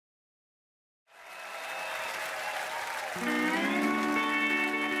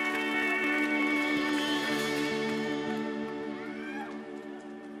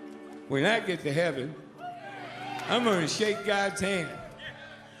when I get to heaven, I'm going to shake God's hand.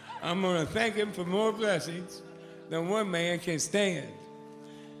 I'm going to thank him for more blessings than one man can stand.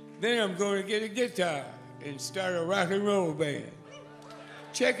 Then I'm going to get a guitar and start a rock and roll band.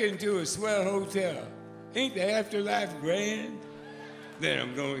 Check into a swell hotel. Ain't the afterlife grand? Then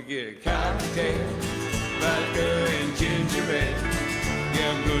I'm going to get a cocktail, vodka and ginger ale. Yeah,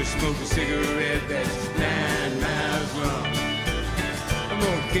 I'm going to smoke a cigarette that's 9 miles long. I'm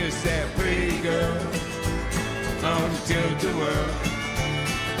going to kiss that pretty girl on the tilt-a-whirl,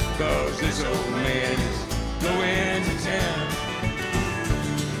 'cause this old man is going to town.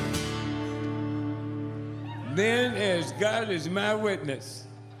 Then, as God is my witness,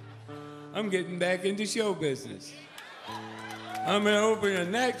 I'm getting back into show business. I'm going to open a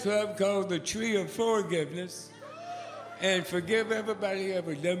nightclub called the Tree of Forgiveness and forgive everybody who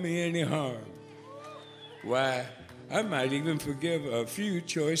ever done me any harm. Why, I might even forgive a few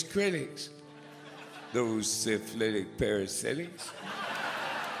choice critics, those syphilitic parasitics.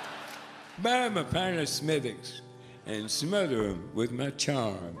 Buy 'em a pint of Smithwick's and smother 'em with my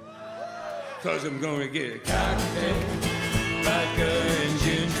charm. 'Cause I'm gonna get a cocktail, vodka and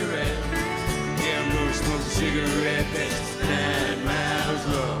ginger ale. Yeah, I'm gonna smoke a cigarette that's 9 miles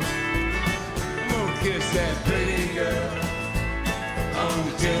long. I'm gonna kiss that pretty girl on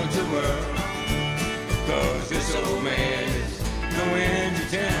the tilt-a-whirl, 'cause this old man is going to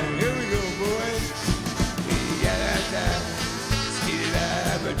town. Here we go, boys. Ya-da-da,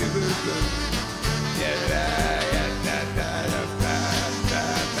 skee-da-da-ba-doo-boo-boo. Ya-da-da,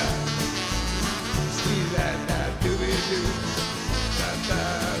 ya-da-da-da-da-da-da. Skee-da-da-doo-bee-doo.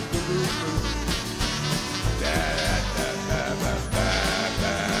 Da-da-doo-boo-boo.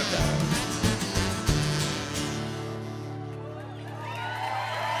 Da-da-da-da-ba-ba-ba-ba.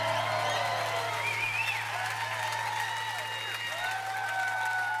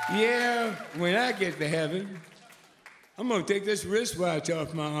 Yeah, when I get to heaven, I'm gonna take this wristwatch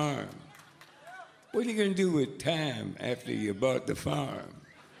off my arm. What are you gonna do with time after you bought the farm?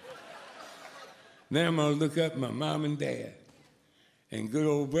 Then I'm gonna look up my mom and dad. And good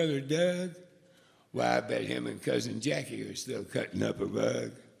old brother Doug, why, I bet him and cousin Jackie are still cutting up a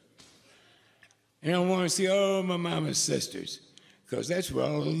rug. And I wanna see all my mama's sisters, 'cause that's where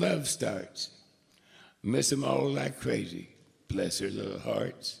all the love starts. Miss them all like crazy, bless their little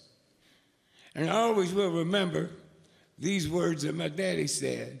hearts. And I always will remember these words that my daddy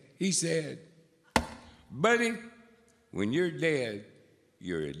said. He said, buddy, when you're dead,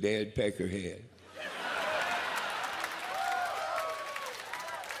 you're a dead peckerhead.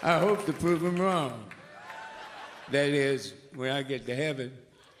 I hope to prove him wrong. That is, when I get to heaven,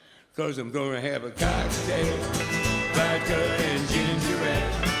 'cause I'm gonna have a cocktail, vodka and ginger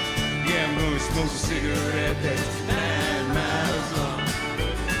ale. Yeah, I'm gonna smoke a cigarette that's 9 miles long.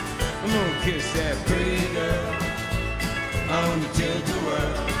 I'm gonna kiss that pretty girl on the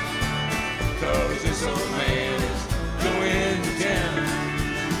tilt-a-whirl, 'cause this old man is going to town.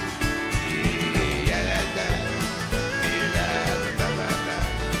 Ya-da-da, ya-da-da-da-da-da.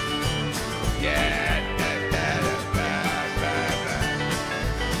 Ya-da-da-da-da-da-da.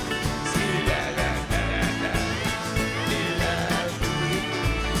 See-da-da-da-da-da.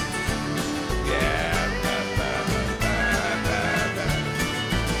 Ya-da-da-da-da-da.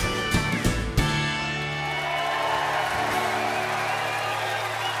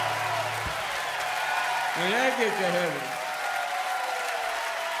 When I get to heaven,